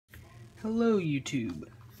Hello YouTube.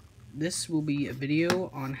 This will be a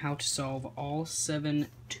video on how to solve all 7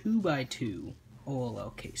 2x2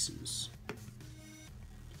 OLL cases.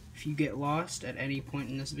 If you get lost at any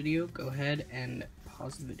point in this video, go ahead and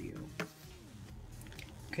pause the video.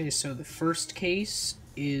 Okay, so the first case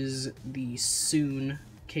is the soon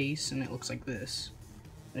case, and it looks like this.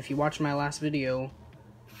 And if you watched my last video,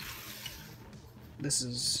 this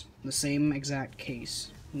is the same exact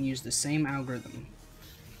case and use the same algorithm.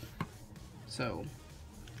 So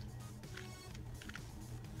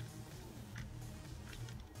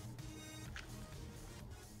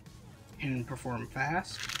and perform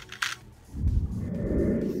fast.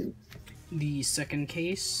 The second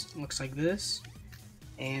case looks like this,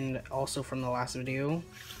 and also from the last video,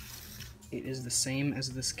 it is the same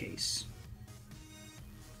as this case.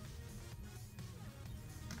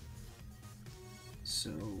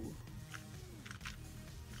 So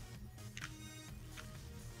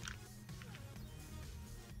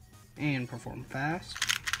and perform fast.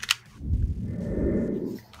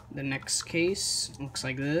 The next case looks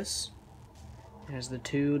like this. It has the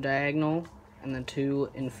 2 diagonal and the 2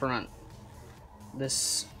 in front.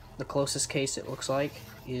 The closest case it looks like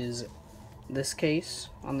is this case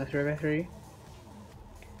on the 3x3.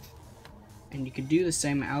 And you could do the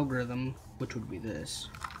same algorithm, which would be this.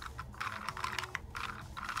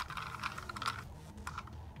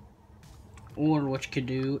 Or what you could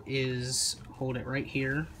do is hold it right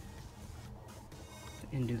here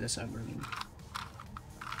and do this algorithm.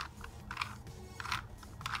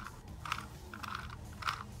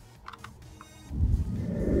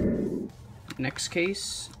 Next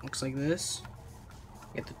case looks like this.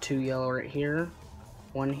 Get the 2 yellow right here,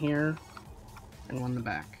 1 here, and 1 in the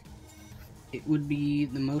back. It would be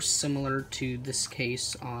the most similar to this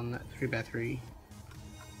case on 3x3.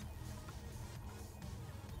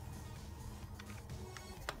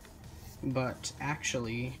 But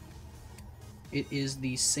actually, it is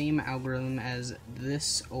the same algorithm as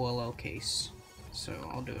this OLL case. So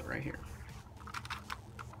I'll do it right here.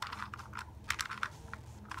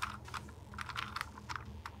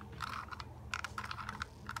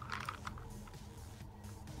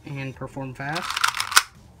 And perform fast.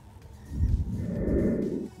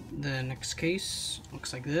 The next case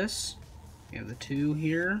looks like this. You have the 2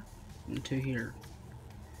 here and the 2 here.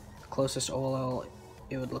 The closest OLL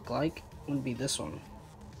it would look like would be this one.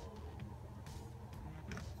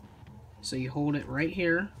 So you hold it right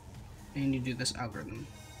here and you do this algorithm.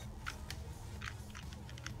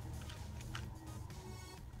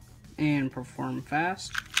 And perform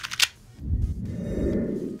fast.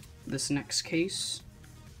 This next case,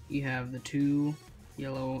 you have the 2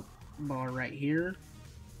 yellow bar right here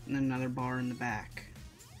and then another bar in the back.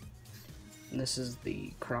 And this is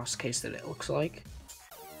the cross case that it looks like.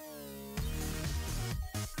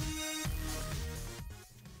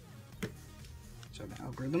 So the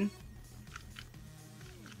algorithm.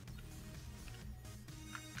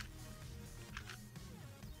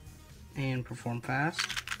 And perform fast.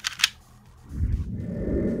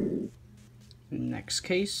 Next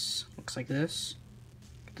case looks like this.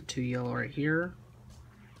 Get the 2 yellow right here,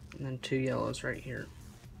 and then 2 yellows right here.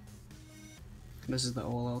 This is the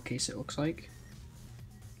OLL case it looks like.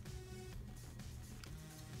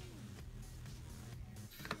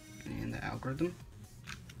 And the algorithm.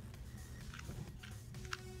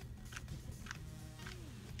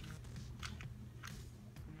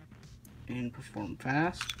 And perform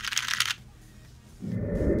fast.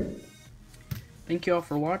 Thank you all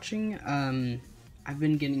for watching. I've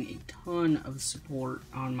been getting a ton of support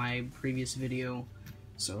on my previous video,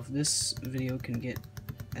 so if this video can get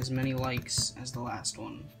as many likes as the last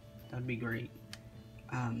one, that'd be great.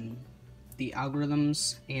 The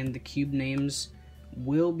algorithms and the cube names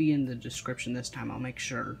will be in the description this time. I'll make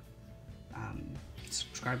sure.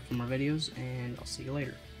 Subscribe for more videos, and I'll see you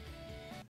later.